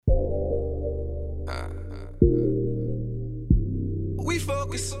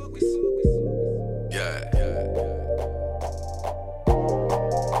focus. Yeah.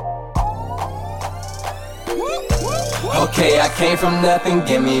 Okay, I came from nothing,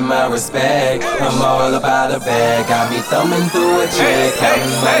 give me my respect. I'm all about a bag, got me thumbing through a check, counting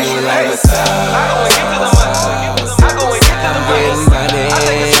money like what's up. I'm getting money.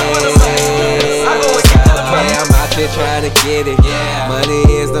 Okay, I'm out here trying to get it. Money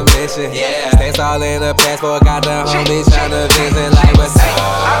is the mission. Stacks all in the passport, got the homies trying to visit like what's up.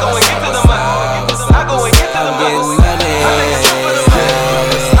 I'm getting money.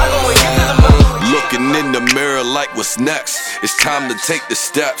 Looking in the mirror like what's next. It's time to take the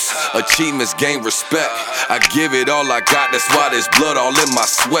steps. Achievements gain respect. I give it all I got, that's why there's blood all in my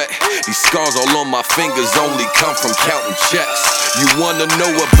sweat. These scars all on my fingers only come from counting checks. You wanna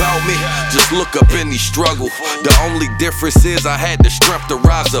know about me? Just look up any struggle. The only difference is I had the strength to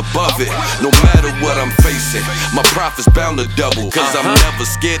rise above it. No matter what I'm facing, my profit's bound to double. Cause I'm never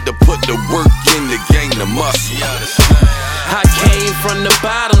scared to put the work in to gain the muscle. I came from the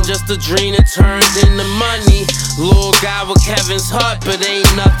bottom, just a dream that turned into money. Little guy with Kevin's heart, but ain't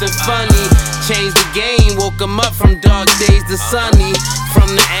nothing funny. Changed the game, woke him up from dark days to sunny. From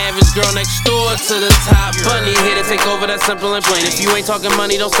the average girl next door to the top bunny. Here to take over, that's simple and plain. If you ain't talking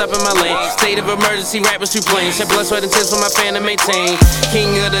money, don't step in my lane. State of emergency, rappers too plain. Shed blood, sweat, and tears for my fan to maintain.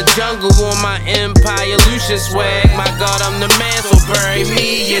 King of the jungle on my empire, Lucius swag. My God, I'm the man, so bury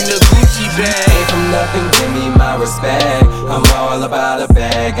me in the Gucci bag. Came from nothing, give me my respect. I'm all about a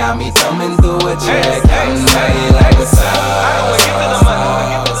bag, got me thumbing through a check, counting money like what's up.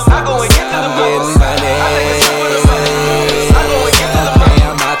 I'm getting money. Okay,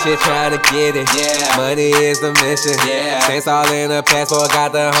 I'm out here trying to get it. Money is the mission. Saints all in the passport,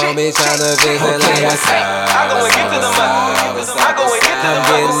 got the homies trying to visit like what's up. I'm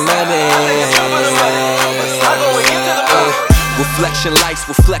getting money. Reflection lights,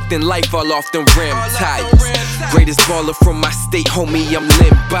 reflecting life all off them rim tires. Greatest baller from my state, homie, I'm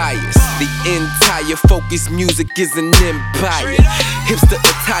limb biased. The entire focus music is an empire. Hipster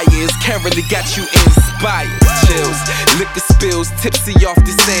attire is currently got you inspired. Chills, liquor spills, tipsy off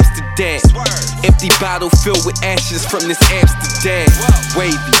this Amsterdam. Empty bottle filled with ashes from this Amsterdam.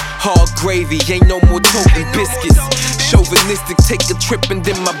 Wavy, hard gravy, ain't no more token biscuits. Chauvinistic, take a trip and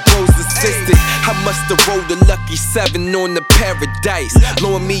then my bros assisted. I must have rolled a lucky 7 on the paradise.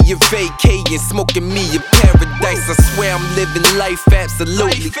 Blowing me a vacay and smoking me a paradise. I swear I'm living life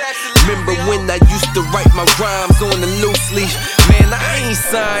absolutely. Remember when I used to write my rhymes on a loose leaf? Man, I ain't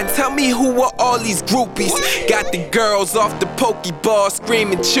signed. Tell me who are all these groupies? Got the girls off the pokeball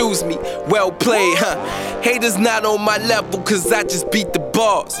screaming choose me. Well played, huh? Haters not on my level cause I just beat the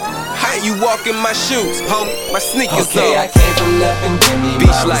boss. How you walk in my shoes, homie? My sneakers on. Okay, I came from nothing, give me Beach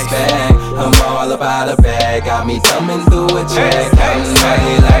my life. respect. I'm all about a bag, got me thumbing through a check, counting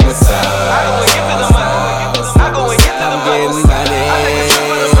money like what's up. I'm getting money.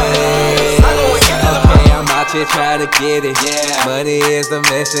 Okay, I'm out here trying to get it. Money is the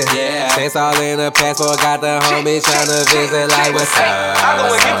mission. Saints all in the passport, got the homies trying to visit like what's up. I'm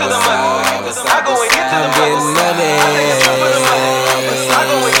getting money.